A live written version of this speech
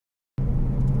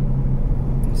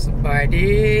สบาย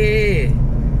ดี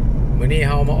มื้อนี้เ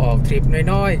รามาออกทริป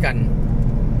น้อยๆกัน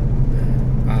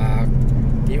พา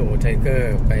ที่โอไทเกอ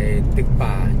ร์ไปตึก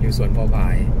ป่าอยู่สวนพอพา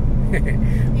ย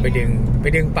ไป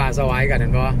ดึงป่าสวายกันเห็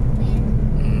นบ่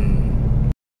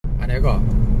อันไหนก็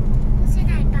เสีย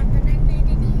ดายปลาตัวนั้นเลย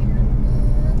นี่รถ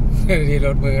มือนี่ร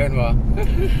ถมือกันบ่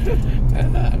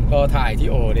รอถ่ายที่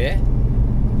โอเด้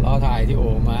รอถ่ายที่โอ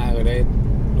มาก็เลย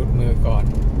รถมือก่อน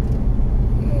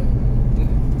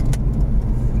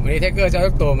มื้อนี้ไทเกอร์จะเอ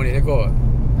าตัวมื้อนี้ไทเกอร์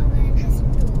ประ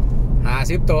มาณ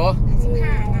50 ตัว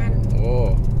55 ล้านโอ้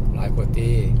หลายกว่าตี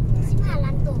15 ล้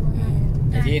านตัว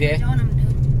ไอทีเด้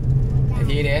ไอ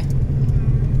ทีเด้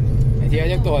ไอทีเอา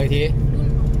จักตัวไอที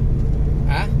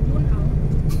ฮะรุ่น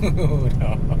เอ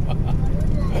า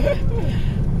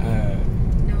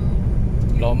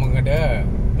รอมึงกันเด้อ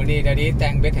มื้อนี้เดี๋ยวนี้แต่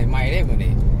งเบ็ดให้ใหม่เด้มื้อ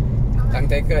นี้ตั้ง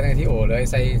ไทเกอร์ทั้งที่โอเลย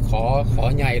ใส่ขอ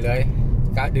ใหญ่เลย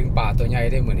กะดึงป่าตัวใหญ่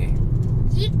ได้มื้อนี้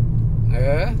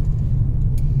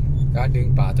ก็ดึง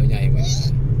ป่าตัวใหญ่มา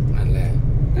นั่นแหละ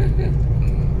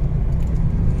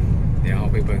เดี๋ยวเอา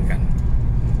ไปเบิ่งกัน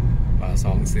ป่าส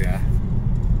องเสือ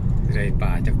ได้ป่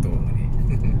าจากตัวมันนี่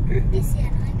เสือ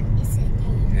น้อยกับเสือให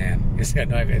ญ่แน่เสือ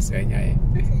น้อยกับเสือใหญ่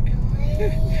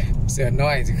เสือน้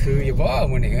อยคืออยู่บ่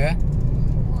มันนี่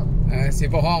สิ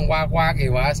บ่ห้องวากอี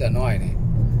ว่าเสือน้อยนี่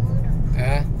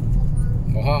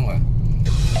บ่ห้องวะ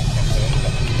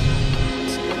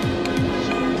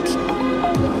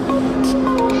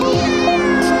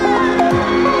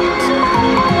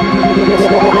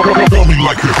Tell me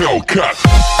like a Hellcat.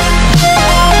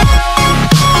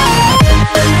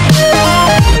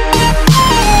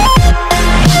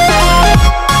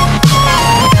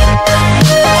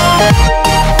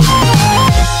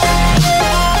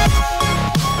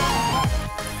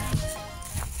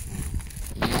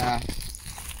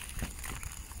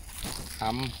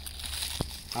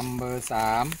 ทำเบอร์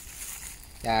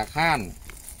3จากห้าน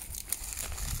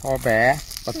พ่อแบะ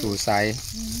ประตูใส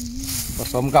ผ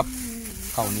สมกับ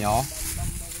ข้าวเหนียว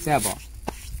แซ่บบ่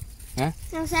ฮะ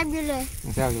ยังแซ่บอยู่เลยยั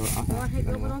งแซ่บอยู่เพราะว่าไทเก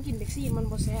อร์ไม่ต้องกินเบ็กซี่มัน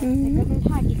บ่แซ่บไทเกอร์ต้อง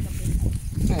ท่ากินกับเบ็ด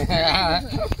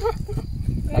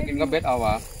เรากินกับเบ็ดเอาว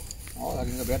ะอ๋อเรา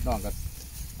กินกับเบ็ดนอนกัน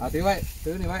เอาถือไว้ถื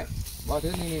อนี่ไว้บ่ถื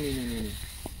อนี่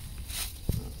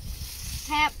แ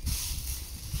ทบ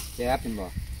แจ๊บเป็นบ่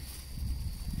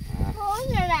โอ้ย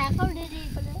แหละเข้าดี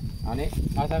ๆกันเลยเอานี้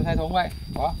เอาใส่ถุงไว้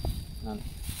บ่นั่น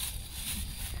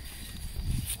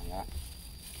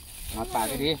มาปาก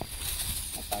ก็ดี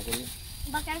มาปากก็ดี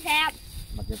บักแซบ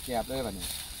มาเจ็บเลยแบบนี้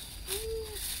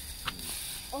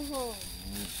โอ้โห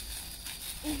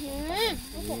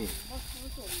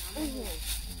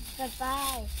กระต่า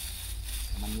ย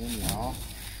มันเหนียว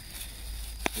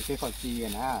ไม่ใช่ข้าวจี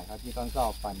นะข้าวจีตอนสอ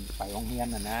บปั่นไปโรงเรียน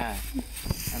น่ะนะ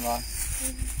นั่นบ่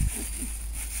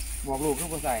บอกลูกขึ้น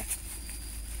บนใส่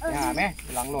ไปหาแม่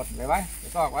หลังรถไปไว้ไป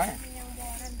ซอกไว้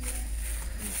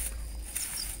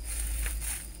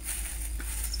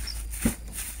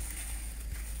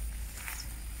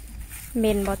เม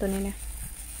นบอตัวนี้นะ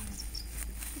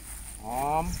ห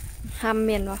อมทำเม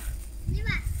นบอ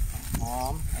หอ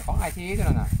มไอ้ของไอทีตัว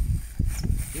นั้นน่ะ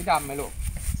สีดำไหมลูก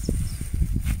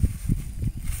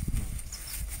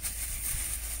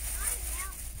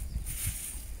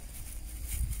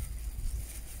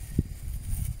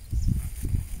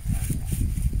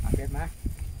เก็บไหม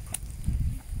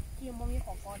เกี่ยวมันมีข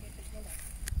องกอเด็กเป็นยังไง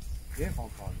เรื่องของ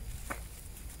กอ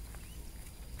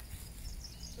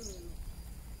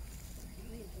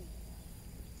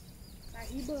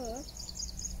อีเบอร์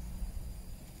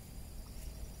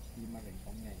ที่มาเป็นข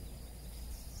องใหญ่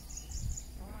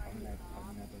ของใหญ่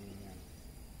ตัวนี้ไง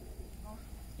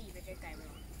ตีไปไกลๆไป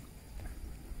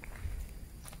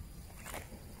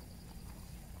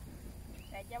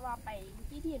แต่จะว่าไป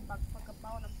ที่เทียนปักกระเป๋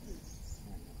าน้ำผึ้ง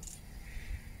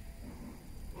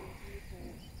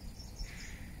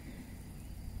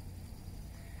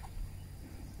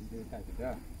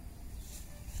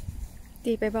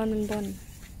ตีไปบอลบน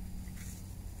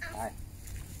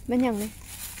มันยังเลย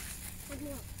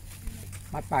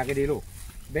มัดปากก็ดีลูก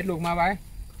เบ็ดลูกมาไว้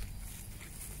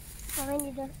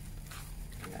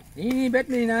นี่เบ็ด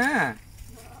นี่นะ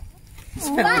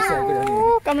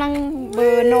กำลังเบอ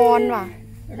ร์นอนว่ะ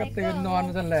แล้วก็ตื่นนอนม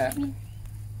าสั่นแหละ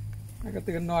แล้วก็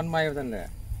ตื่นนอนไม่มาสั่นแหละ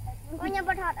มันยังป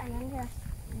ระทอดอันนั้นเลย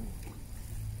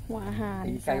หัวอาหาร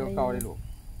ตีไก่เก่าเลยลูก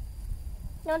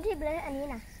นอนทิพย์เลยอันนี้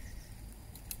นะ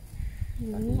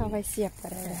เอาไปเสียบก็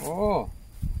ได้โอ้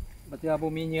ปัจจุบันบุ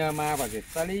มีเนื้อมาปัจจุบั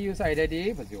นซาลีอยู่ใส่ได้ดี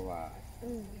ปัจจุบัน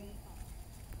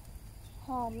ห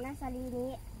อมนะซาลีนี้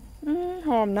ห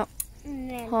อมเนาะ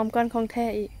หอมก้อนของแท้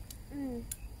อีก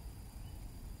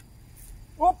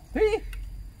อุ๊บพี่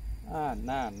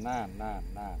น่าน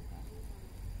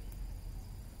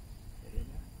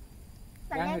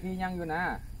ยังอยู่ที่ยังอยู่นะ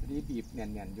ดีบีบเนี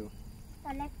ยนอยู่ต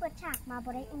อนแรกเปิดฉากมาบ่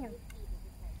ได้อีหยัง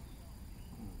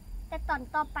แต่ตอน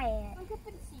ต่อไปมันก็เ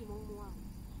ป็นสีม่วง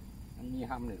มันมี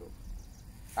ห้ำเลยลูก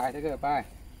ตายถ้าเกิดไ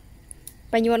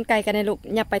ปโยนไก่กันในลูก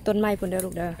อย่าไปต้นไม้พุ่นเด้อลู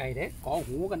กเด้อไก่เด้ขอ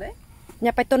หูกันเด้อย่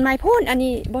าไปต้นไม้พุ่นอัน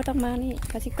นี้บ่ต้องมานี่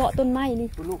เขาสิเกาะต้นไม้นี่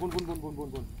คุณลูกคุ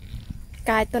ณไ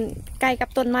ก่กับ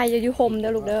ต้นไม้อยู่ห่มเด้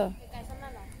อลูกเด้อไก่ซ้ำนั่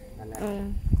นเหรอนั่นแหละ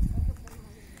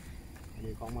อัน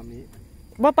นี้ของมัมมี่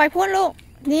บ่ไปพุ่นลูก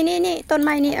นี่ต้นไ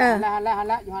ม้นี่หัน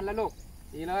ละอยู่หันละลูก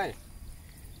ดีเลย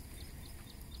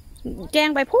แจง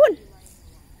ไปพุ่น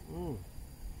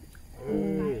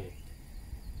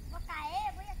บ่ไก่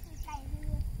บ่อยากกินไก่เล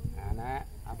ยนะ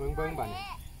เบิ้งบัน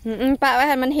ปะไว้ใ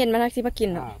ห้มันเห็นมันทักสิมากิน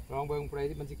เนาะลองเบิ้งไป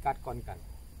ที่มันสิกัดก่อนกัน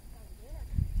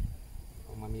ข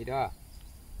องมัมมี่เด้อ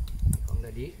ของเด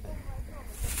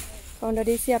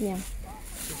ดี้เสียบยัง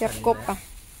เสียบกบปะ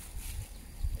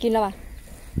กินแล้วปะ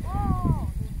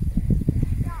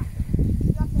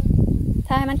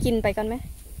ถ้าให้มันกินไปก่อนไหม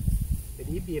เด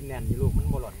ดี้บีบแน่นอยู่ลูกมัน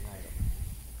บ่หล่นไง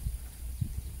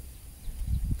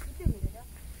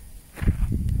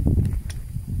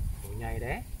โหใหญ่เ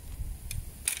ด้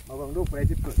มาบังลูกไป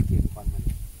ที่เปิดเกมก่อนมัน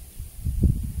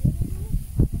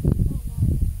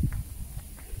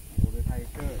โอ้ยไท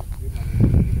เกอร์ที่มัน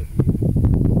เ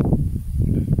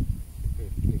ปิ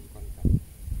ดเกมก่อนกัน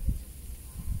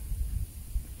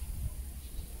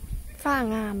ฟ้า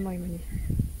งามเลยมัน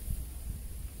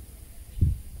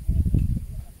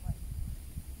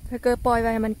ถ้าเกิดปล่อยไว้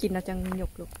ให้มันกินเราจะย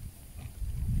กลูก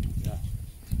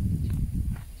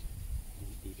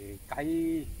ไก่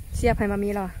เสียบให้มา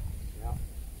มีหรอ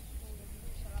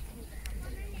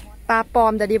ปลาปลอ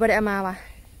มแต่ดีบ่ได้เอามาวะ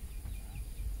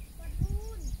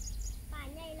ปลา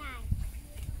ใหญ่หลาย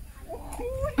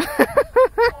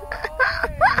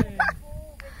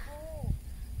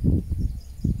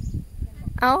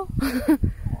เอา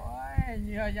โอ้ยเ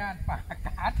นื้อย่างปลา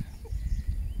กัด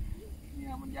เนื้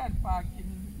อมันย่านปลากิน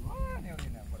ว้าเดี๋ยวนี้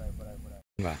นะบ่ได้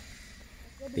ว่า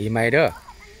ตีไม่เด้อ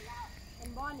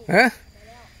ฮะ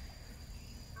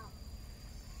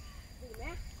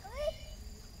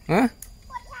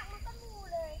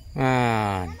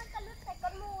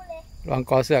ลอง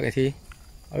กอเสือกไอ้ที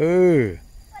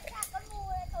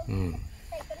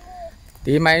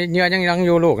ตีไหมเนื้อยังอ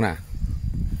ยู่ลูกน่ะ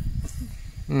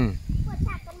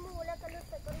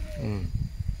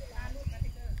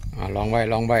ลองไว้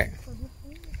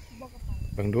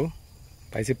เบิ่งดู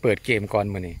ไปสิเปิดเกมก่อน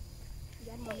มื้อนี้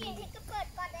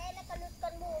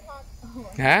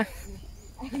ฮะ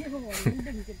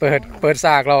เปิดซ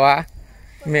ากเราวะ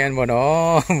แม่นบ่เนา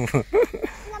ะ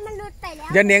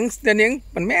อย่าเนียง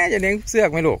มันแม่อย่าเนียงเสือก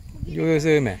ไหมลูกอยู่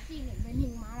ซื่อๆแม่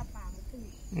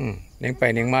เนียงไป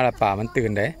เนียงมาละป่ามันตื่น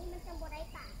เด้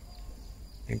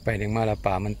เนียงไปเนียงมาละ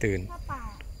ป่ามันตื่น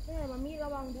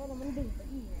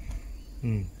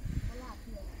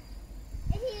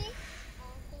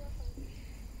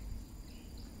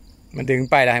มันดึง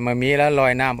ไปแล้วให้มามีแล้วลอ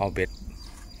ยน้ำเอาเบ็ด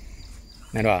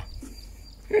นั่นวะ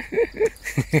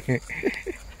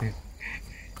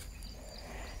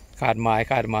ขาดหมายแ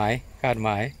ขว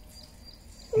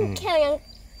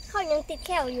ยังติดแ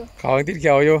ขวอ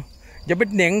ยู่อย่าไป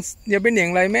เหน่ง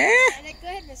อะไรแม่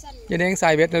อย่าเหน่งใส่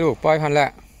เบ็ดนะลูกปล่อยพันละ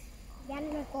ยัน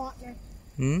มาเกาะนะ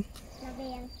ระเบี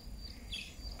ยง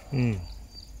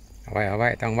เอาไว้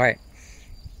ตั้งไว้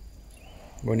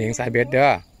บนเหน่งใส่เบ็ดเด้อ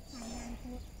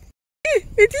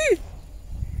ที่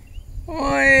โ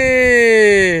อ้ย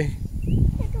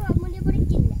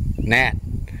แน่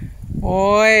โอ้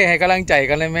ยให้กำลังใจ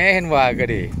กันเลยแม่เห็นว่าก็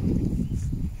ดี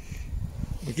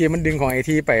เมื่อกี้มันดึงของไอ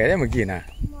ทีไปได้เมื่อกี้นะ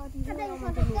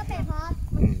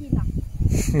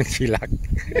มันขี้หลัก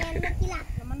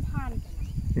มันผ่าน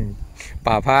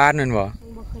ป่าพานนั่นบ่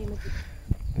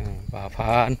ป่าพ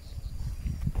าน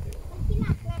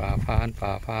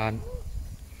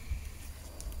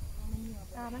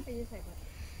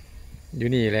อยู่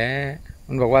นี่แหละ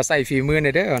มันบอกว่าใส่ฝีมือใน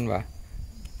เด้อมันว่า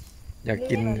อยาก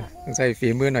กินใส่ฝี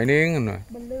มือหน่อยนึงหน่อย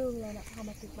มันลื่นเลยนะพอม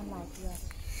าติดมันหลายเกลือ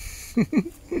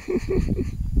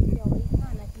เดี๋ยว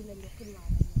5 นาทีเลยยกขึ้นมา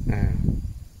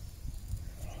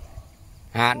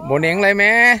โบเน่งเลยแ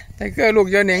ม่ไทเกอร์ลูก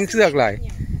เยอะเน่งเสือกเลย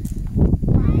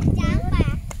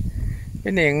เป็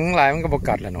นเน่งหลายมันก็บ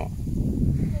กัดแหละเนาะ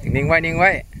นิ่งไ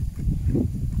ว้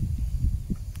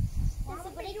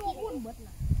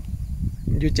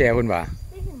อยู่แจคุณบ่า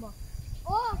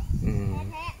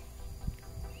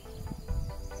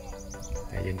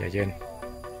ใจเย็น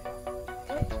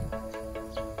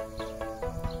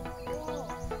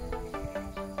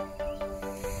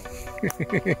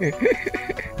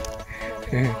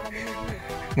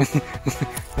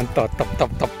มันตอ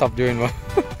บอยู่เห็นบ่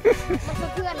มัน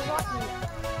เพื่อนรอด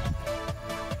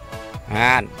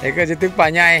ไอ้ก็จะตึกป่า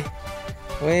ใหญ่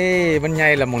เว้ยมันใหญ่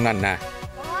ละมองนั่นนะ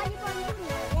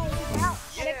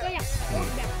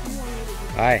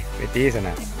ไปตีสน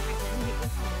ะ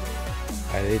ไ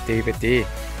ปตี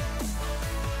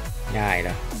ง่ายแ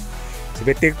ล้วจะไป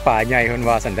ตึกป่าใหญ่คน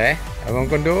ว่าสันได้เอาลอง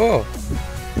กันดู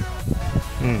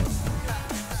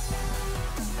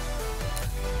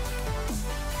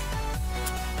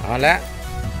เอาละ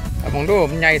เอามองดู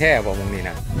มันใหญ่แท้บอกมองนี่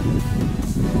นะ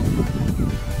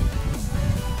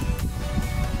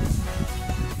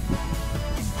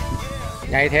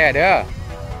ใหญ่แท้เด้อ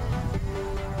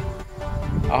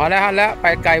เอาแล้วไป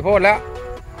ไกลโพดแล้ว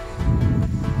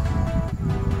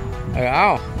เอา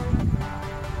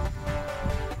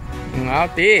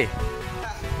ตี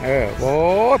โอ้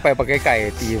ไปปะไก่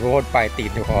ตีโพดไปตีน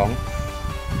เจ้าของ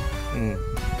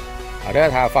เอาเด้อ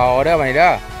ทาเฝ้าเด้อไปเด้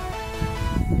อ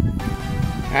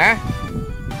ฮะ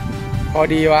พอ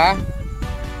ดีวะ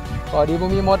พอดีบ่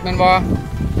มีมดแม่นบ่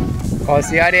ขอเ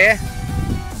สียเด้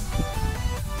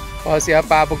ขอเสีย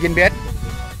ปลาบ่กินเบ็ด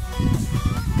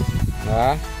เหรอ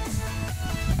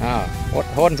อด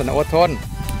ทนสนะอดทน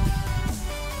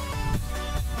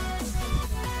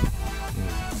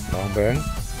ลองเบิ้ง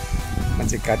มัน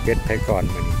จะกัดเบ็ดไปก่อน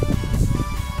มือนี้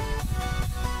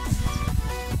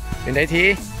เป็นได้ที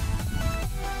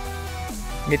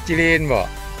มิดจิลีนบ่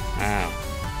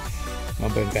มา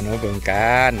เบิ่งกันก็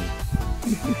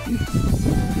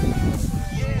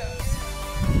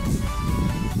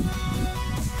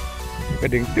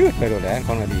ดึงตื้อไปโดดแล้วข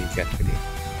องนาดีเกิดพอดี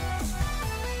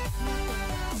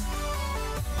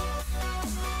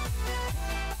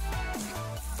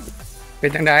เป็น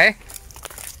จังได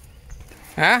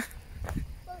ฮะ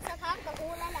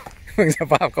มึงส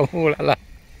ภาพกับหูแล้วล่ะ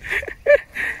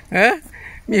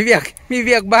มีเ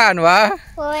วียกบ้านวะ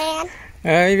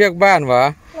มีเวียกบ้านวะ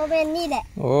โรเบนนี่แหละ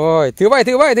โอ้ยถือไว้เ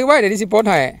ดี๋ยวนี้สิโพส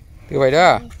ให้ถือไว้เด้อ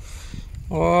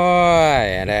โอ้ย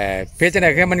อะไรเพชรจังได๋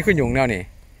คือมันขึ้นหยุ่งแนวนี่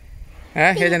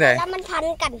เพชรจังได๋แล้วมันพัน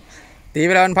กันตีไป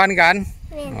แล้วมันพันกัน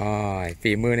โอ้ย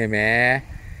ฝีมือนี่แหม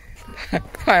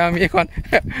ให้มามีก่อน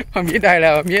มีได้แล้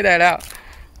ว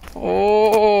โอ้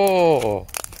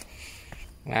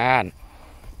งาน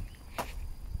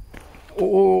โอ้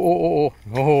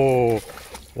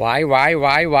หวาย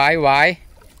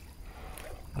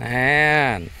นั่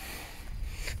น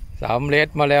สำเร็จ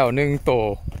มาแล้ว1ตัว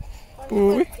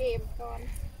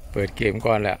เปิดเกม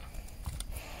ก่อนแหละ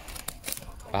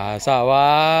ปลาสวา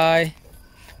ย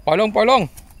ปล่อยลงก่อนปล่อยล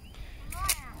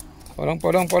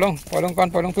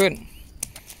งพื้น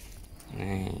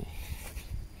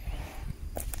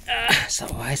ส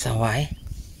วาย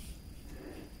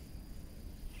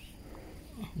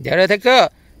เดี๋ยวเลยเทคเกอ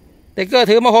ร์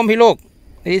ถือมาคมพี่ลูก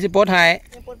ตีสิปดหาย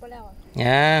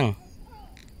ยัง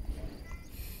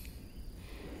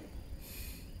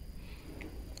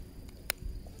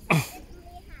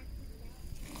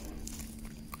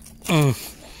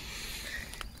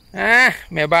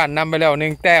แม่บ้านนำไปแล้ว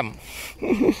1 แต้ม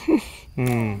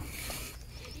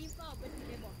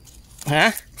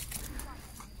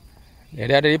เดี๋ยว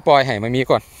ปล่อยให้มันมี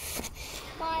ก่อน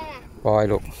ปล่อย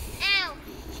ลูก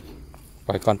ป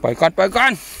ล่อยก่อ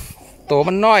นตัว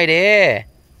มันน้อยเด้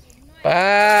ไป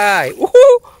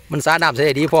มันสาน้ำใส่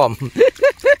ดีพร้อม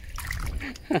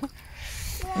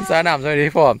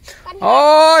โอ้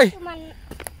ย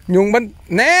ยุงมัน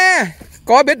แน่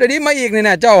กอเบ็ดเดี๋ยวนี้มาอีกนี่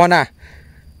นะเจ้าน่ะ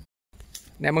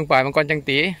แน่มึงปล่อยมันก่อนจัง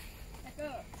ตี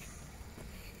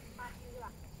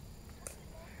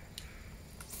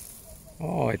โ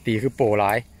อ้ยตีคือโปหล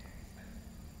าย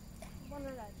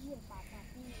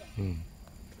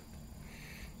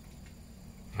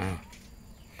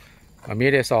มันมี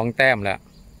ได้2 แต้มแล้ว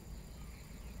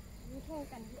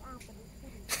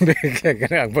แข่งกั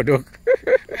นอ่างปลาดุก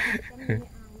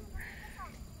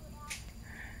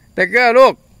แต่ก็ลู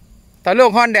กถ้าลู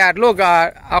กฮ้อนแดดลูกก็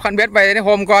เอาคันเบ็ดไปในโฮ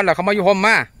มก่อนแล้วเขามาอยู่โฮมม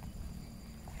า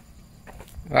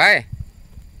ไป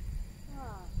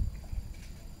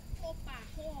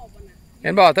เห็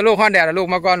นบอกถ้าลูกฮ้อนแดดลูก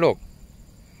มาก่อนลูก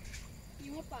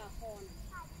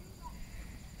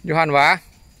อยู่หันวะ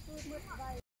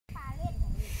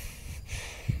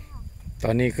ต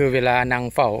อนนี้คือเวลานั่ง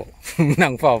เฝ้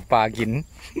าปลากิน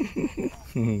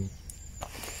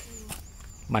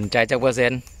มั่นใจจักเปอร์เซ็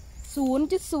นต์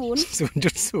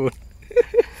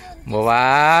 0.0 บอกว่า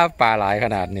ปลาหลายข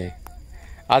นาดนี้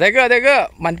เอาไทเกอร์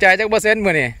มั่นใจจักเปอร์เซ็นต์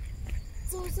มื้อนี้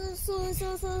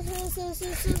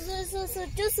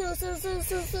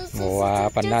บอกว่า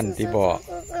ปานนั่นที่บอก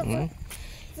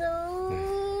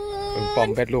ปอม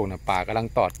เบ็ดลูกนะปลากำลัง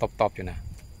ตอบอยู่นะ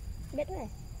เบ็ดเลย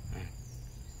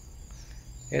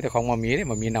แต่ของมา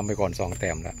มีนำไปก่อน2 แต้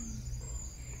มแล้ว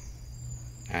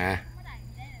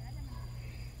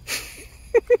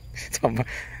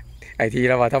ไอทีเ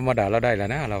ราว่าธรรมดาเราได้แล้ว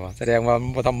นะเราว่าแสดงว่า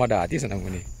ธรรมดาที่สนามวั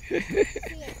นนี้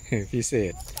พิเศ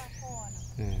ษ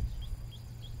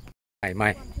ไม่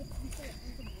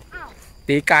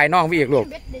ตีกายน้องพี่อีกลูก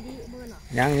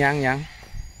ยัง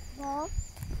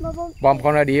บอมคอ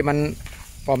นดีมัน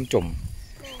บอมจุ่ม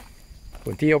ผ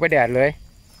ลที่เอาไปแดดเลย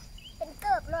เป็นเ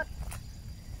กิบรถ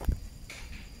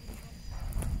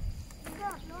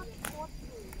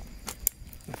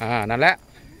นั่นแหละ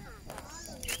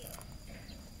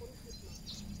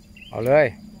เอาเลย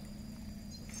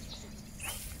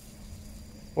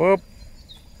ปุ๊บ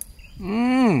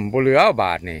บ่เหลือบ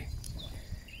าทนี่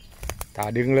ถ้า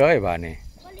ดึงเลยบาทนี่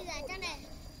บ่เหลือจังได๋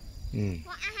เพ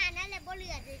ราะอาหารนั่นแหละบ่เหลื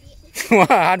อดิว่า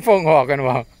อาหารฟงหอกกัน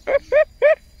บ่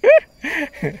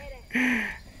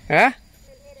ฮะ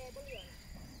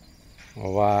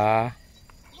ว่า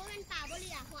บ่แม่นป่าบ่เหลื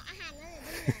อเพราะอาหารนั่นแหละ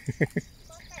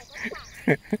บ่เหลื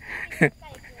อ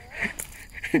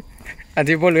อัน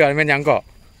ที่บ่เหลือมันยังก็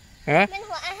ฮะเป็น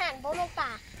หัวอาหารบ่ลงป่า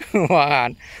หัวอาห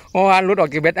ารรุดออก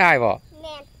จากเบ็ดอ้ายบ่แ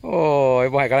ม่นโอ้ย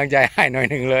บ่ให้กำลังใจอ้ายหน่อย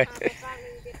นึงเลย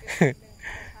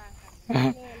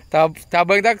ถ้าเ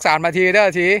บิ่งสัก3 นาทีเด้อ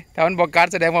ทีถ้ามันบ่กัด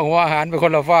แสดงว่าหัวอาหารเป็นค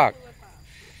นละฝาก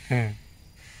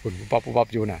คุณป๊อบ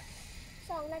อยู่น่ะ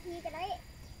2 นาทีก็ได้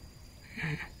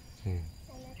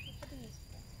2 นาทีก็ดี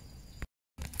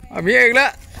มีอีกแล้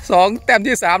ว2 แต้ม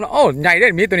ที่ 3แล้วโอ้ใหญ่ได้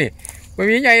มีตัวนี้มัน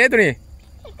มีใหญ่ได้ตัวนี้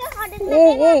โ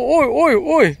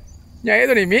อ้ยใหญ่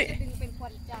ตัวนี้มี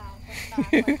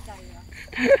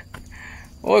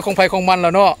โอ้ยของไผของมันแล้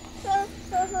วเนาะ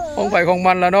ของไผของ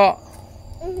มันแล้วเนาะ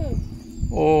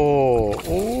โอ้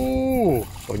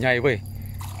ตัวใหญ่เว้ย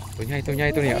ตัวใหญ่ตัว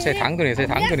นี้เอาใส่ถังตัวนี้ตัว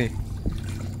นี้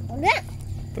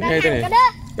ตัวใหญ่ตัวนี้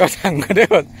เอาถังก็เ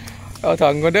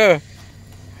ด้อ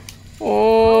โอ้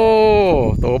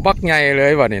ตัวบักใหญ่เล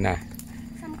ยว่ะนี่นะ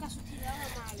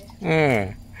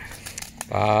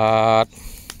ปาด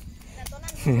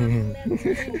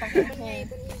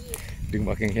ดึง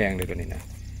บักแห้งๆเลยตัวนี้นะ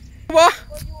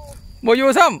บ่อยู่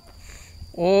ซ้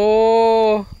ำโอ้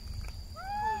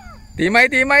ตีไหม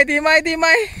ตีไหม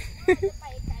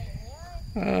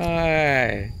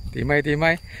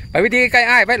ไปวิธีใกล้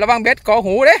อ้ายไประวังเบ็ดก่อ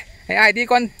หูเด้ให้อ้ายตี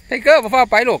ก่อนไทเกอร์มาฟ้า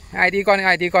ไปลูกอ้ายตีก่อ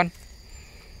น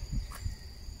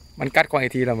มันกัดของไอ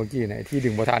ทีเราเมื่อกี้นะไอทีดึ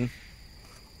งบ่ทัน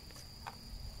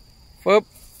ฟึบ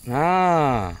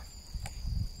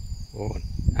โอ้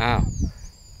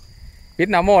ปิด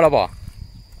น้ำโม่แล้วบ่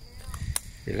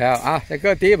ปิดแล้วไทเกอ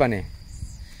ร์ตีป่ะนี่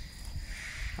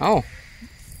โ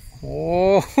อ้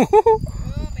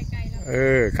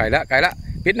ไก่ละ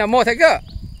ปิดน้ำโม่ไทเกอร์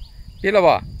ปิดแล้ว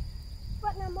บ่เปิ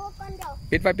ดน้ำโม่ก่อนเดี๋ยว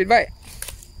ปิดไว้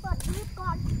เปิดก่อ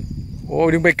นโอ้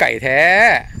ดึงไปไก่แท้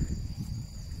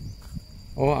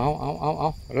โอ้เอา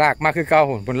ลากมาคือเก่า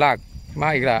หุ่นบนลากมา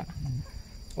อีกละ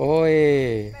โอ้ย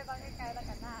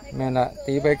แม่นละ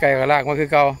ตีไปไก่ก็ลากมาคือ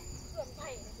เก่า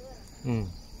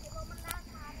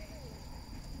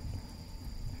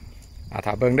ถ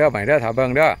าเบิงเด้อใหม่เด้อถาเบิง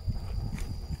เด้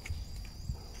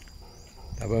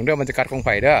อมันจะกัดของไ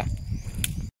ผ่เด้อ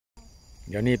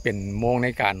เดี๋ยวนี้เป็นโมงใน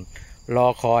การรอ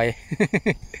คอย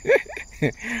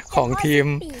ของทีม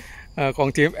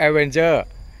แอเวนเจอร์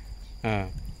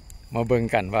มาเบิ่ง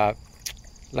กันว่า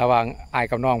ระหว่างอ้าย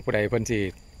กับน้องผู้ใดเพิ่นสิ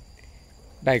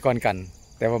ได้ก่อนกัน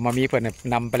แต่ว่ามามีเพิ่น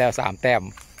นำไปแล้ว3 แต้ม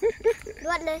ร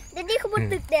วดเลยเดี๋ยวนี้กูบ่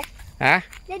ตึกเด้ฮะ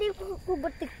เดี๋ยวนี้กูบ่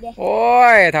ตึกเด้โอ้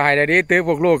ยถ้าให้เดี๋ยวนี้ตึกพ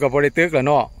วกลูกก็บ่ได้ตึกแล้วเ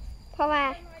นาะเพราะว่า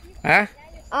ฮะ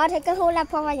เธอก็ฮู้แล้ว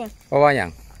เพราะว่าหยัง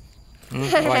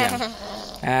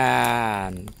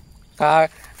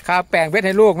ค่าแปลงเพชรใ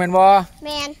ห้ลูกแม่นบ่แ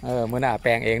ม่นมื้อหน้าแป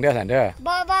ลงเองเด้อสันเด้อ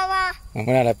บ่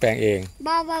มื้อหน้าเราแปลงเอง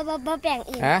บ่แปลงเ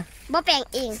องฮะบ่แปลง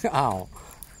เองอ้าว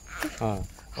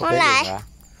ฮ้อนหล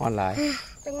าย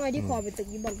จังไงที่คอไปตึก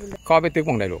ยี่บ่อนคอไปตึก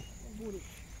บ่งได้ลูก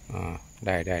ไ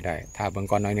ด้ถ้าเบิ่ง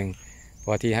ก่อนหน่อยนึงพ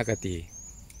อที่ฮักกะตี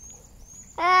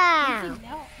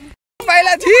ไปล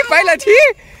ะที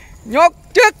ยก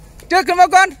จึกขึ้นมา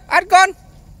ก่อนอัดก่อน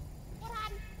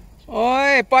โอ้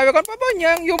ยปล่อยไปก่อนป้า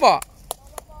ยังอยู่บ่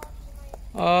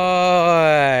โอ้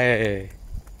ย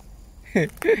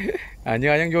เนื้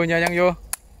อยังอยู่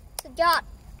สุดยอด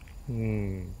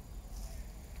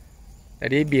แต่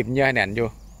ดีบีบเนื้อแน่นอยู่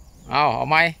เอา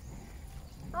ไหม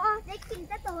ได้กินแ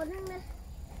ต่ตัวนึงเลย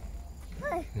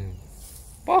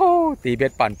โป้ตีเบ็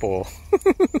ดปั่นโป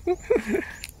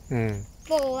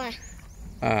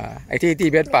ไอ้ที่ตี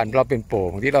เบ็ดปั่นเราเป็นโป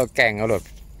บางที่เราแกงเอาเลย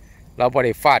เราบ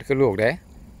ริฟาดขึ้นลูกเด้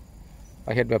เร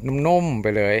าเห็ดแบบนุ่มๆไป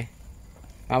เลย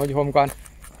มาชมก่อน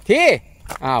ที่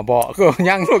บอกคือ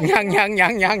ยังลูกยัง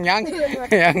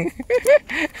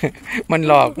มัน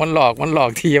หลอ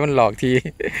กที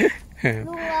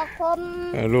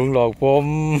ลุงหลอกผม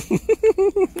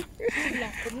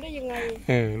ผมได้ยังไง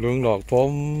ลวงหลอกผ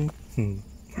ม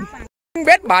เ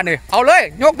บ็ดบาดนี่เอาเลย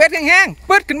ยกเบ็ดแห้งๆ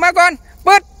ปึ๊ดขึ้นมาก่อน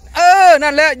ปึ๊ด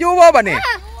นั่นแหละอยู่บ่บัดนี่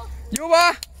อยู่บ่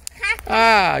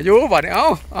อยู่บ่นี่เอา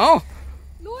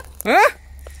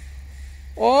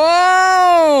โอ้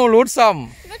หลุดซ้ำ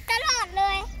รุดตลอดเล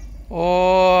ย โอ้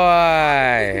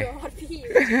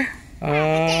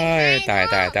ยตา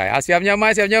ยเอาเสียบเยอะไหม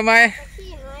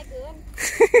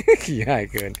ขี้หาย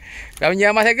เกินแต่เอาเยอ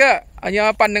ะมาไทเกอร์เอาเยอะม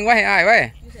าปั่นหนึ่งไว้ให้อ้ายไว้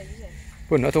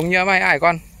ปุ่นเอาถุงเยอะมาให้อ้ายก่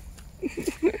อน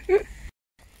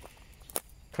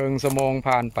ครึ่งชั่วโมง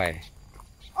ผ่านไป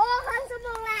โอ้ครึ่งชั่วโม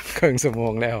งละครึ่งชั่วโม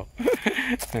งแล้ว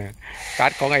กั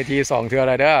ดของไอที2 เทื่ออะ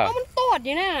ไรเด้อมันตอดอ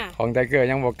ยู่น่ะของไทเกอร์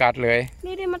ยังบอกกัดเลย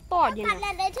นี่ได้มันตอดอยู่กัดแล้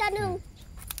วได้เทื่อนึง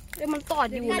มันตอด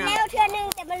อยู่นะกัดแล้วเทื่อนึง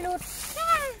แต่มันหลุด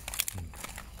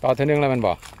ต่อเทื่อนึงแล้วมันบ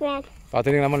อกต่อเทื่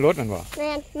อนึงแล้วมันรุดมันบอก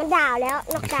มันดาวแล้ว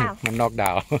นอกดาวมันนอกดา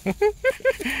ว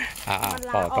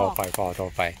ต่อไป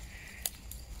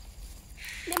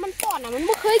เนี่ยมันตอดนะมันไ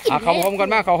ม่เคยกินเขาหอมก่อน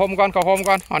มาเขาหอมก่อน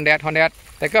หอนแดด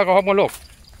ไทเกอร์เขาหอมก่อนลูก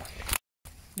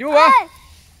อยู่บ่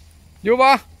อ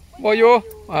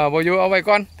ยู่เอาไว้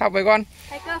ก่อนทับไว้ก่อน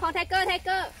ไทเกอร์ของไทเกอร์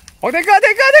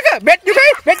เบ็ดอยู่พี่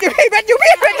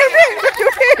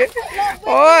โ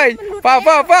อ้ยป้า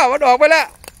มันออกไปแล้ว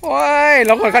โอ้ยล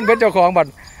องก่อนขั้นเบ็ดเจ้าของบัด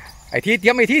ไอ้ที่เตรี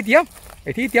ยมไว้ไอ้ที่เตรียม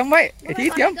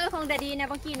ของแต่ดีนะ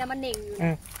บางทีนะมันเหน่งอยู่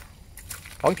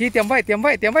ของที่เตรียมไว้ที่เตรียม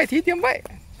ไว้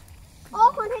โอ้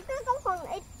ของไทเกอร์ของ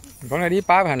ไอ้ของไอ้นี้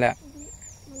ป้าผ่านแหละ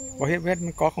บ่เฮ็ดเบ็ดมั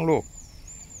นเกาะของลูก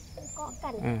เกาะกั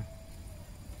น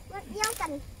มันเยี่ยวกั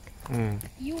น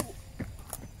ยู่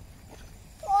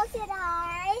โอ้เสียดา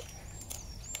ย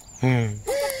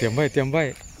เตรียมไว้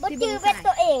บ่จือเป็น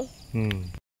ตัวเอง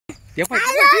เตรียมไว้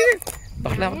ต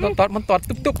อดแล้วมันตอด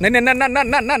ตุ๊บนั่น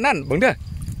เบิ่งเด้อ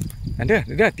นั่นเด้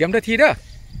อเตรียมเด้อทีเด้อ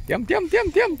เตรียม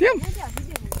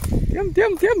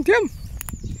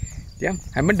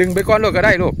ให้มันดึงไปก่อนลูกก็ไ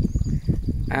ด้ลูก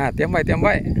เตรียมไ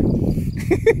ว้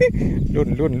รุ่น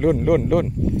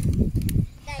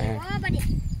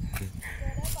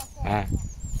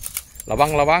ระ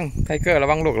วังไทเกอร์ระ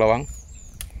วังลูกระวัง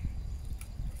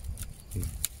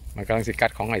มันกำลังสิกัด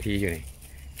ของไอทีอยู่นี่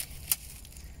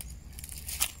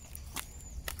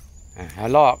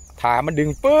ลอกถามันดึง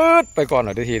ปื๊ดไปก่อนห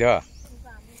น่อยทีเด้อ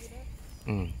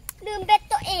ลืมเบ็ด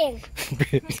ตัวเอง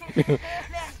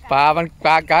ป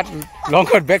ลากัดลอง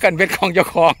กดเบ็ดของเจ้า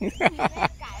ของ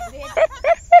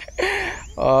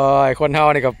โอ้ยคนเฮา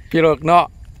นี่กับพี่เลือกเนาะ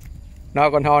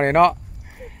คนเฮานี่เนาะ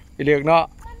พี่เลือกเนาะ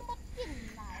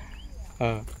เ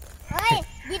ฮ้ย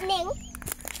บินเหน่ง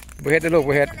บุเฮ็ดลูก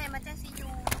บุเฮ็ด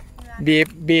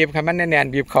บีบให้มันแน่น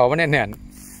บีบเข่ามันแน่น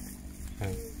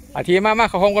อาทีมา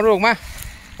เขาหงกันลูกมา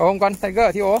เขาหงกันไทเกอ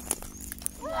ร์ที่โอ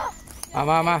มา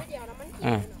ว่า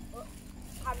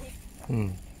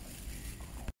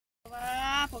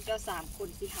พวกเจ้า3 คน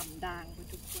สิหำดัง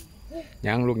ทุกคน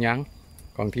ยังลูกยัง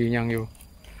ของทียังอยู่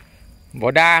บ่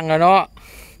ดังแล้วเนาะ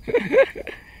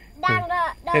ดัง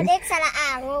เด็กสระอ่า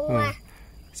งงมา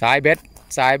สายเ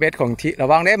บ็ดของทีระ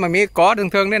วังได้มันมีก้อเ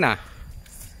ทิงๆด้วยน่ะ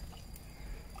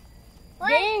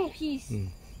เด้งพีซ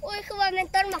อุ้ยคือว่าเป็น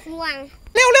ต้นหมากม่วง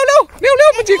เร็ว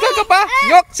มันจิกกระป๋า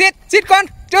ยกสิดก่อน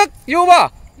จึกอยู่บ่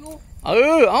เ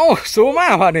อาสูมา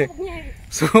บ่นี่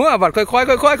สูมาบ่ค่อย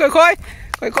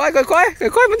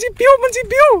มันสิปิ้ว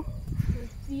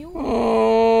โอ้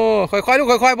ค่อยลูก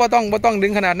ค่อยบ่ต้องดึ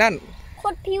งขนาดนั้นโค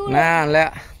ตรปิ้วนั่นแหละ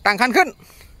ตั้งคันขึ้น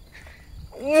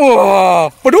ว้า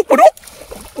ปลาดุก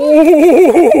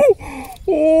โ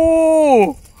อ้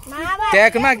แก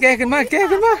ขึ้นมาสวา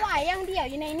ยอย่างเดียว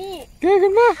อยู่ในนี่แกขึ้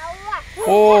นมาโ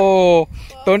อ้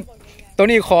ตัว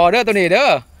นี้ขอเด้อตัวนี้เด้อ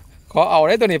ขอเอาไ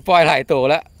ด้ตัวนี้ปล่อยหลายตัว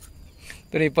แล้ว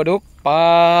ตัวนี้ปลาดุกปา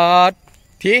ด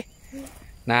ที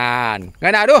นานไง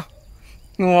หนาดู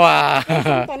งัว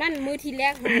ตอนนั้นมือทีแร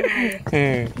กมัน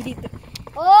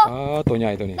โอ้ตัวให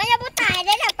ญ่ตัวนี้ไม่จะตายไ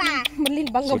ด้หรอป่ามันลิ้น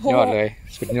บังกระโพก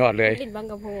สุดยอดเลยลิ้นบัง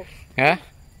กระโพกฮะ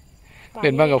เ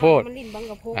ล่นบังกระโพก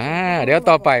เดี๋ยว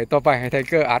ต่อไปให้ไท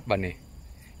เกอร์อัดบันนี้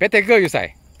เป็ดไทเกอร์อยู่ใส่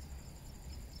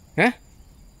ฮะ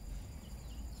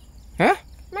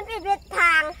มันเป็นเบ็ดท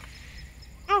าง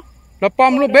เราป้อ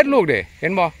มลูกเบ็ดลูกเด้เห็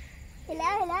นบ่เห็นแล้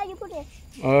วอยู่พูดดิ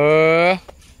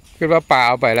คือว่าป่าเ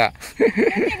อาไปละ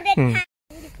เป็นเบ็ดทาง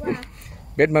ดีกว่า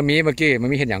เบ็ดมามีเมื่อกี้มัน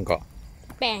มีเห็นอย่างเกาะ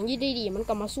แป้งยี่ดีมัน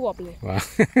ก็มาสวบเลยว่า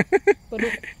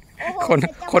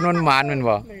คนมันหมานมัน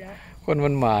บ่คนมั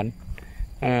นหมาน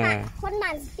คนหมา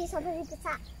นปี2013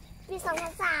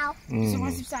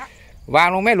วาง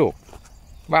ลงแม่ลูก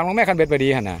วางลงแม่คันเบ็ดไปดี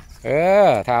หั่นน่ะ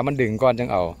ถ้ามันดึงก่อนจัง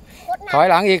เอาถอย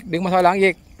หลังอีกดึงมาถอยหลังอี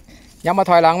กย้ำมา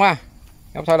ถอยหลังไ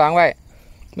ว้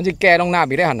มันจะแก่ลงน้ำ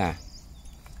อีกได้หั่นน่ะ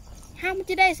มัน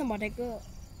จะได้สมอไทเกอร์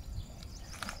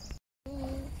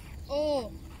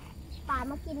ป่า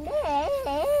มากินเด้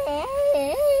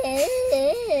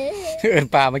เอิญ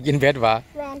ปลามากินเบ็ดวะ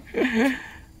แมน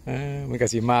มันก็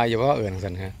สิมาอยู่ว่าเอิญสั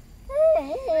นฮะ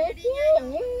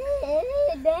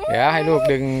เดี๋ยวให้ลูก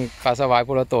ดึงปลาสวาย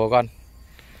พุระโตก่อน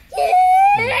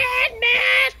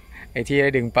ไอ้ที่ได้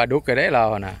ดึงปลาดุกก็ได้เรา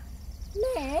นะ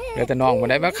เดี๋ยวแต่น้องมา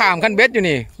ได้มาข้ามขั้นเบ็ดอยู่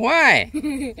นี่ว้าย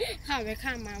ข้ามไปข้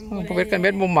ามมา เบ็ดขั้นเบ็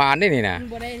ดมุมหมานได้นี่นะ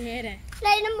บ่ได้เทเลย เล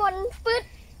ยน้ำมนต์ปึ๊ด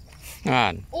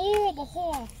โอ้บ่ข้อ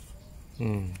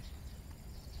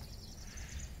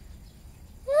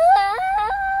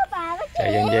ป่ามา ใจ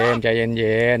เย็นใจเย็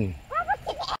น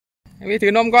วิถื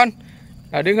อนมก่อน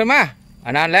ดึงขึ้นมาอั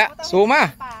นนั้นแหละสูมา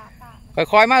ค่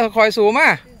อยๆมาค่อยๆสูมา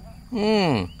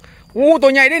ตั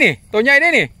วใหญ่ได้นี่ตัวใหญ่ได้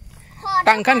นี่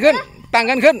ตั้งขั้นขึ้นตั้ง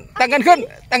กันขึ้นตั้งกันขึ้น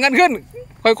ตั้งกันขึ้น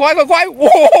ค่อยๆโ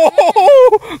อ้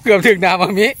เกือบถึงน้ำมา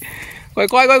มิค่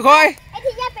อยๆไอ้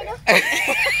ที่ยับไปดู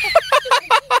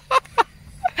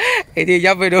ไอ้ที่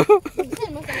ยับไปดู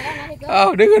เอา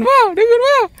ดึงขึ้นมา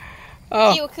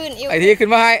อิวขึ้นไอ้ที่ขึ้น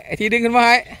มาให้ไอ้ที่ดึงขึ้นมาใ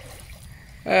ห้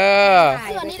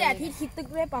ส่วนนี้แหละที่คิดตึก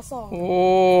ได้ปลาสองโอ้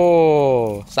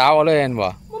สาวเลยเห็นบ่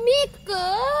มันมีเกิ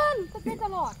นก็เป็นต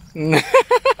ลอด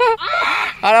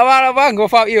อะไรบ้างกู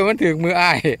ฟ้าอิวมันถึงมืออ้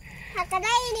ายหักก็ไ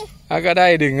ด้นี่หักก็ได้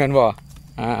ดึงกันบ่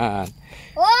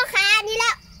โอ้ขานี่แ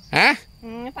ล้วฮะ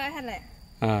ไปทันแหละ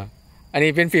อันนี้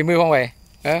เป็นฝีมือของไว้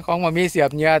ของมามีเสียบ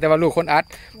เนื้อแต่ว่าลูกคนอัด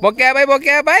บอกแกไป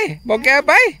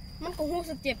มันก็หู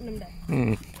สึกเจ็บนั่นแหละ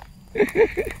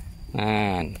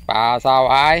ปลาสาว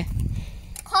าย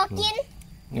ขอกิน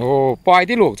โอ้ปล่อย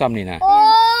ที่ลูกจำนี่นะโอ้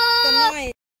ตัวน้อย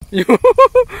อยู่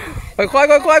ค่อย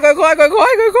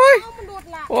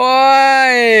โอ้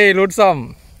ยหลุดซ่อม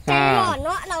หลอนเน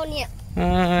าะเราเนี่ย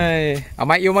เอาไ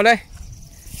ม้อิวมาเลย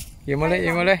เดี๋ย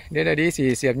วดีสี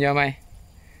เสียบเนื้อไหม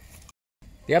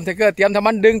เตรียมเทเกอร์เตรียมทำ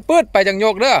มันดึงปื๊ดไปจังโย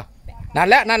กเด้อนั่น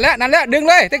แหละดึง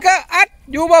เลยเทเกอร์อัด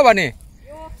อยู่บ่วะนี่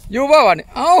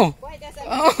เอ้า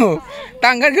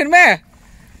ตั้งกันขึ้นแม่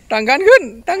ตั้งกันขึ้น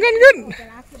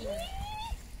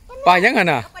ปลายังไง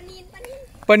น่ะ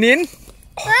ปลานิน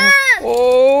โอ้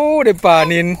ได้ปลา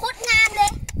นินโคตรงามเลย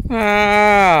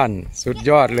สุด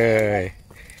ยอดเลย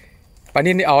ปลา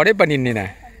นินนี่เอาได้ปลานินนี่นะ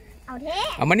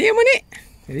เอามานี่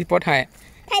ที่ปลดให้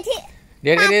เ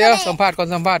ดี๋ยวสัมภาษณ์ก่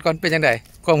อนเป็นยังไง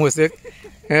ความรู้สึก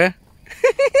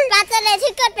ปลาทะเล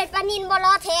ที่เกิดเป็นปลานินบล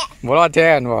อแท้บ่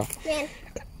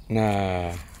น่า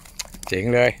เจ๋ง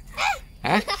เลยฮ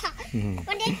ะ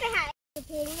วันนี้ไปหาเ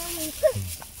พลงน้องมี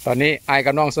ตอนนี้ไอ้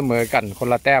กับน้องเสมอกันคน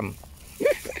ละแต้ม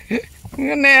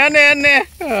เน่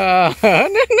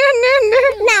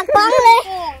หนักป้องเลย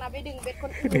ไปดึงเบ็ดค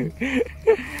นอื่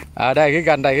นได้ขึ้น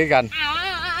กันหนัก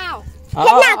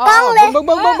ป้องเลย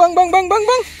บั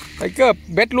งไทเกอร์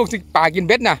เบ็ดลูกสิป่ากินเ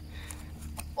บ็ดนะ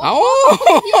เอา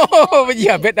ไปเหยี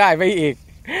ยบเบ็ดได้ไปอีก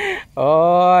โอ้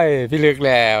ยพี่ลึกแ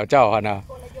ล้วเจ้านะ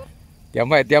เตรียม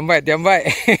ไว้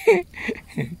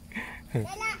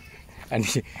อัน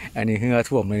นี้เหือ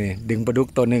ท่วมเลยนี่ดึงปลาดุก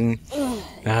ตัวหนึ่ง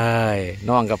ได้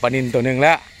น้องกับปลานินตัวหนึ่งแ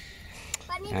ล้ว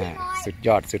สุดย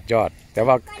อดแต่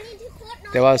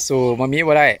ว่าสู่มามี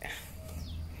บ่ได้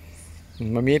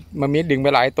มามีดึงไป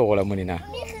หลายตัวแล้วมือนี่นะ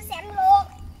นี่คือแซมโล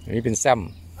นี่เป็นแซม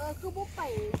คือบุกไป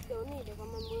เดี๋ยวนี้เดี๋ยวมัน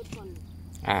มืดก่อน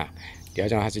เดี๋ยว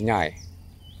จะหาสิง่าย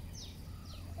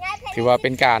ถือว่าเป็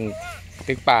นการ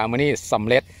ตึกป่ามือนี่สำ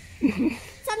เร็จ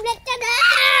จะได้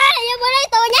ยังไม่ได้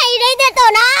ตัวใหญ่เลยแต่ตัว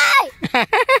น้อย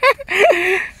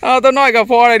เอาตัวน้อยก็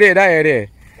พอเลยได้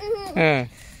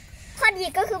ข้อดี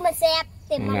ก็คือมันแซ่บแ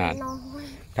ต่มันน้อย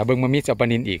ถ้าเบิ่งมันมีจับปลา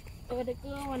นินอีกแต่เก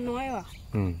ลือมันน้อยว่ะ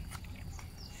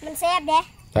มันแซ่บเด้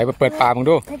ใส่ไปเปิดปากมึง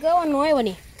ดูแต่เกลือมันน้อยว่ะ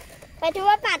นี่ไปดู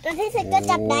ว่าปลาตัวที่เสร็จก็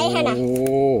จับได้ฮะน่ะ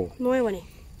น้อยว่ะนี่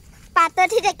ปลาตัว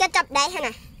ที่เสร็จก็จับได้ฮะ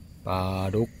น่ะปลา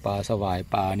ดุกปลาสวาย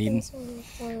ปลานิน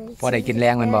พอได้กินแร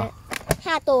งมันบ่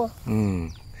5 ตัว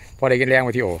พอได้กินแรงไป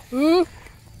ที่โอ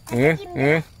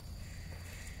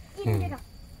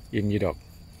อิ่มยี่ดอก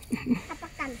ปร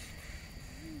ะกัน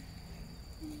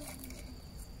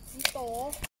โต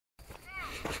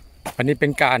อันนี้เป็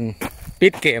นการปิ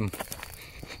ดเกม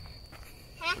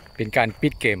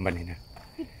บันนี้นะ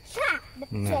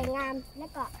สวยงามแล้ว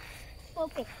ก็เพ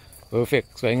อร์เฟก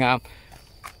ต์สวยงาม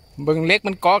เบิ้งเล็ก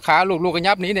มันก้อขาลูกกัน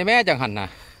ยับหนีในแม่จังหันนะ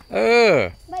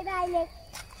บายเล็ก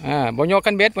บ่ยก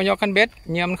กันเบ็ด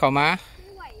เงียบมันเข้ามา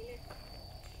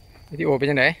ที่โอเป็น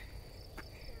ยังไง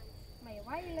ไม่ไหว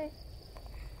เลย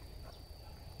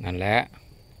นั่นแหละ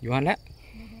อยู่หันแล้ว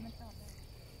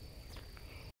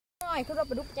น้อยคือเราไ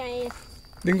ปดุกใจ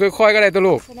ดึงค่อยๆก็ได้ตัว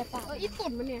ลูกอีตุ่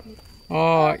นมันเนี่ย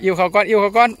อิ่วเขาก้อ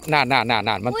นนา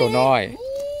นมันตัวน้อย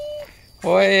โ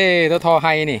อ้ยตัวทอไฮ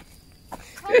นี่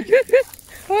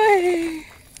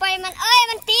ไปมัน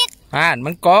มันติดมั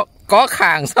นก้อข่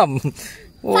างซ้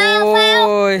ำ โอ้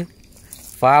ย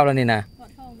ฟ้าวแล้วนี่นะ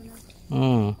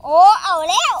โอ้เอา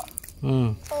แล้วโ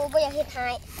อ้ไม่อยากเห็ดหา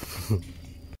ย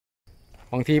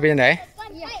บางทีเป็นยังไง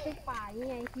อยากตึกป่ายัง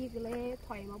ไงพี่ก็เลยถ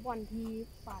อยมาบ่อนที่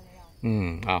ป่าแล้ว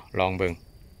เอาลองเบิ่ง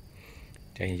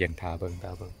ใจเย็นทาเบิ่ง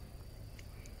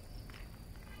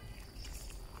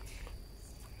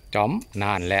จอมน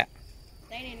านแหละ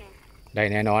ได้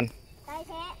แน่นอนได้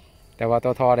แท้แต่ว่าตั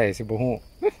วทอได้สิบุหู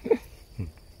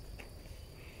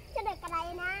จะเด็กอะไร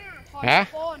นะฮะ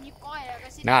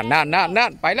นั่น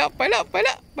ไปแล้ว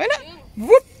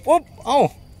วุบเอ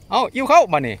าอิ่วเข้า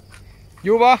มานี่อ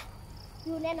ยู่บ่อ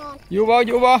ยู่แน่นอนอยู่บ่อ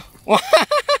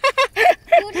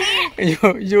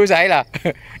ยู่ใส่ล่ะ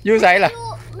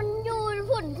มันอยู่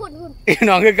ฝุ่น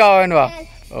น้องคือเก่าแม่นบ่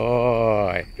โอ้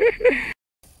ย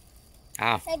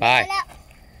ไป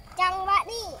จังหวะ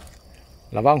นี้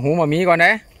ระวังหูมามีก่อนน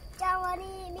ะจังหวะ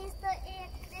นี้มิสเตอร์เอก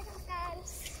ได้ทำการ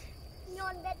โย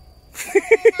นเบ็ด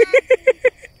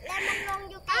แล้วมันลง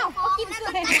อยู่กลางคลองแล้ว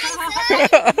มันก็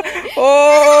โ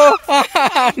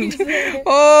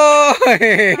อ้ย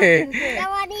จัง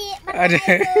หวะนี้มันไปเล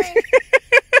ย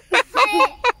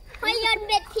พอโยนเ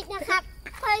บ็ดผิดนะครับ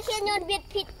พอเชียนโยนเบ็ด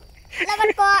ผิดแล้วมัน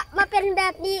ก็มาเป็นแบ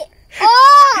บนี้โอ้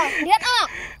เลือดออก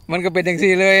มันก็เป็นจัง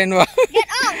ซี่เลยเห็นบ่เลือด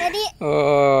ออกเลยดิโอ้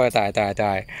ตา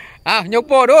ยยก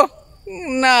โป้ดู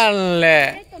นั่นแหละ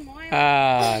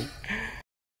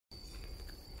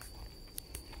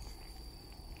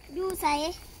อยู่ใส่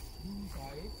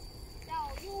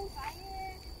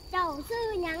เจ้าซื้อ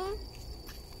หยัง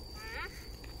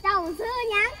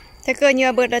ถ้าเกิดเหยื่อ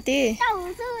เบิดละติเจ้า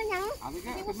ซื้อหยัง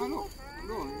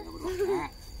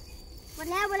หมด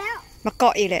แล้วมาเกา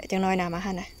ะอีกแหละจังน้อยนะมา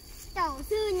หั่นน่ะเจ้า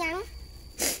ซื้อหยัง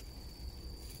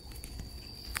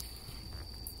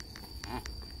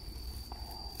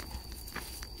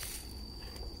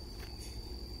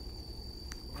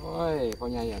โอ้ยพ่อ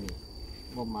ใหญ่อันนี้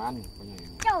บ่มานี่พ่อใหญ่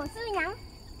เจ้าซื้อหยัง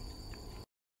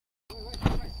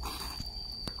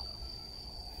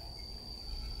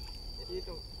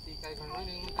ตีไก่คนน้อย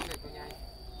นึงมันเล็กตัวใหญ่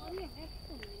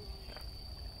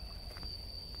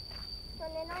ตัว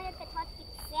น้อยๆเป็นทอดติด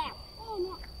แซ่บโอ้เน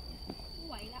าะ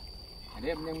ไหวละเ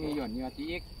ดี๋ยวมันยังมีหย่อนเนื้อตี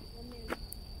อีก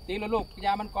ตีลูกย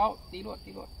ามันก็ตีรวด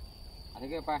อะไร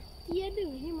ก็ไปเยี่ยดึง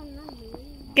ให้มันนั่นเลย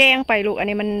แกงไปลูกอัน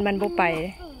นี้มันบ่ไป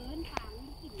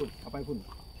เอาไปพุ่น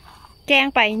แกง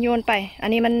ไปโยนไปอัน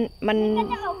นี้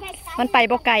มันไป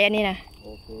บ่ไกลอันนี้นะโอ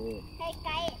เคไ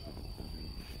ก่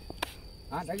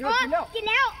ได้กิน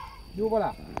แล้วอยู่ป่ะล่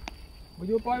ะมาอ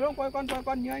ยู่ปล่อยก่อ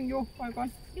นเนื้อยังอยู่ปล่อยก่อน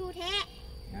อยู่แท้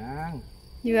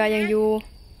เหยื่อยังอยู่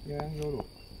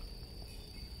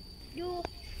ลูก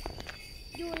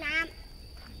อยู่น้ำ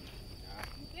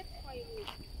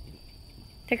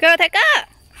ไทเกอร์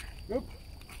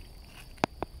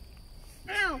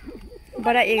อ้าวบ่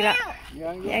ได้อีกละ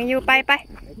ยังอยู่ไป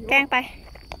แกงไป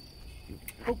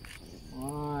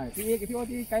พี่ว่า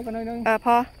ที่ไกลกว่าหน่อยนึงพ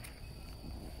อ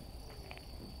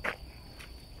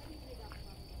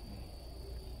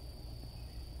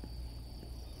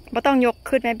บ่ต้องยก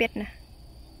ขึ้นแม่เบ็ดนะ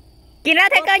กินแล้ว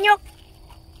ไทเกอร์ยก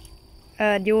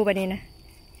อยู่แบบนี้นะ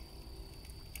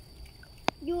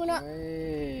อยู่เนาะ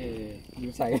อ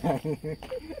ยู่ใส่นะ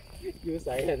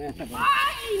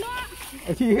ไ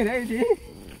อ้ทีแหละแ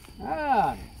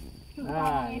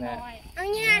หละเอา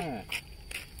เงี้ย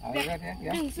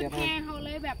ดึงสุดแค่เขาเล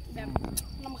ยแบบ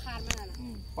ลำคาญมันน่ะ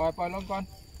ปล่อยลงก่อน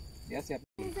เดี๋ยวเสียบ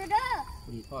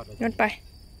โยนไป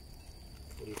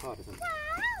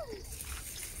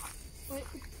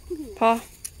พอ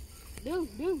ดึง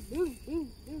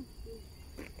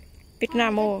ปิดหน้า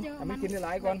โมมันกินได้หล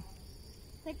ายก่อน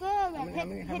ไทเกอร์แบบ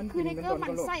คือไทเกอร์มัน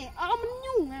ใส่มัน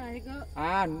ยุ่งอะไรไทเกอร์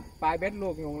ปลายเบ็ดลู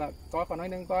กยุ่งละก้อนน้อย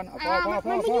นึงก้อนพ่อไ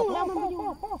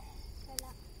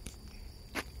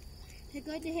ทเก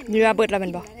อร์จะเห็นเหยื่อเบิดแล้วมั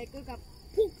นบ่ไทเกอร์กับ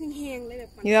พุกแห้งเลยแบบ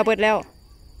เหยื่อเบิดแล้ว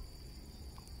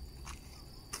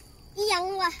ยัง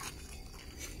วะ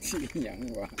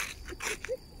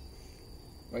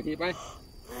ไปทีไป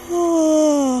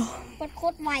กดโค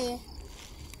ตรไว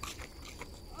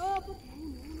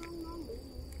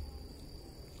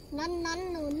นั่น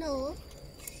หนู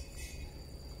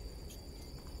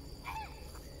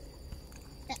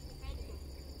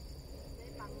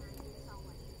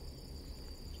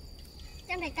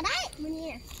จังไหนก็ได้มือนี้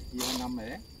น่ะยีนำเลย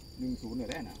1-0เลย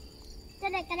ได้น่ะจั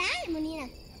งไหนก็ได้มือนี้น่ะ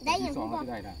ได้อย่างที่2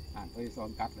ได้น่ะไปซ้อน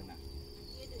กัดเลยน่ะ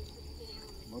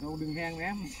บ่ต้องดึงแห้งแม่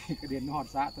กระเด็นหอด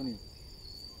ซะตัวนี้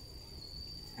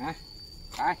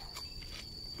ไป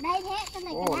ได้แท้จังไหน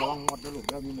ก็ได้ระวังหมดนะลูก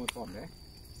มีหมดก่อนเลย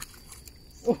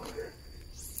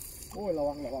โอ้ยระ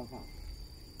วังค่ะ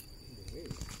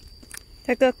ถ้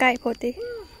าเกิดไก่โพติ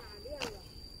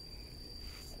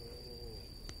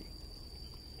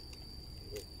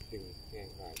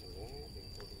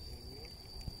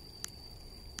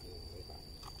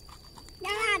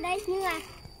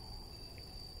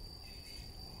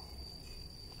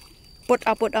ปลดเอ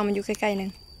ามันอยู่ใกล้ๆนึง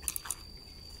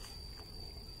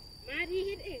มาที่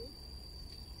ฮิตเอง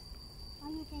มา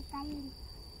อยู่ใกล้ๆ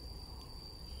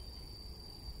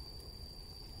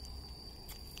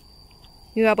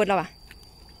เหงื่อปลดแล้วอ่ะ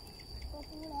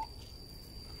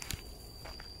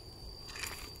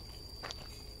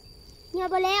เหงื่อ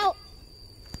ไปแล้ว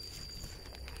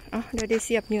เดี๋ยวได้เ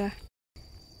สียบเหงื่อ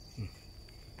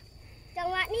จัง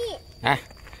หวะนี้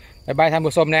บายท่าน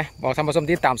ผู้ชมนะบอกท่านผู้ชม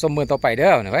ที่ตามชมมือต่อไปเด้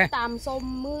อหน่อยเว้ยตามชม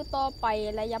มือต่อไป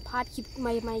และอย่าพลาดคลิปใ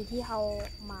หม่ๆที่เรา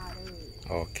มาเลย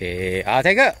โอเคไท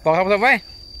เกอร์บอกท่านผู้ชมไว้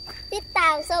ติดตา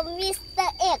มชมมิสเตอ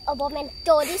ร์เอกโอโบแมนโจ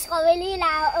Discovery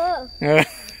Laos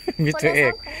มิสเตอร์เอ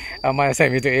กเอามาใส่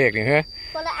มิสเตอร์เอกนี่เฮ้ย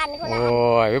คนละอันโอ้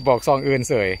ยไปบอกซองอื่น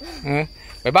เสย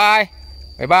บาย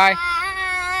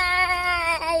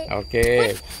โอเค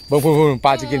เบิ่งพูนปล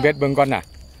าจะกินเบ็ดเบิ่งก่อนน่ะ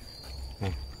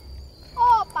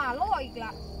ป่าโลอีกล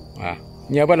ะ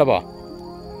เงียบเบิดแล้วบ่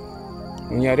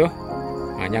เงียบดู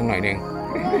ยังหน่อยนึง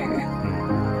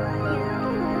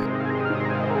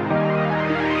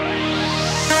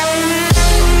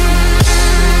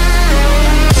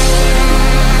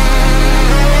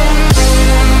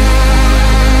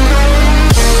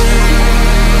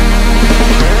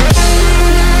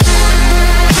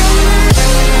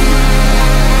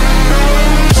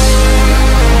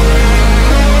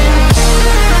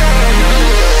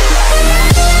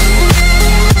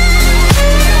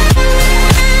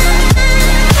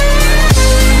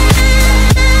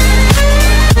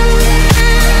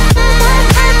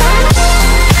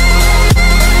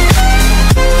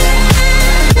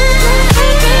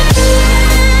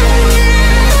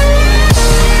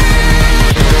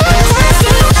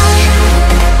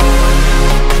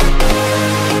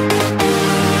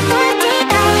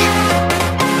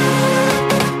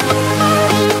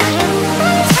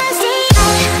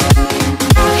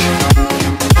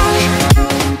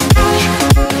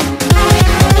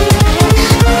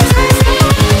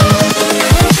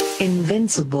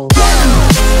Invincible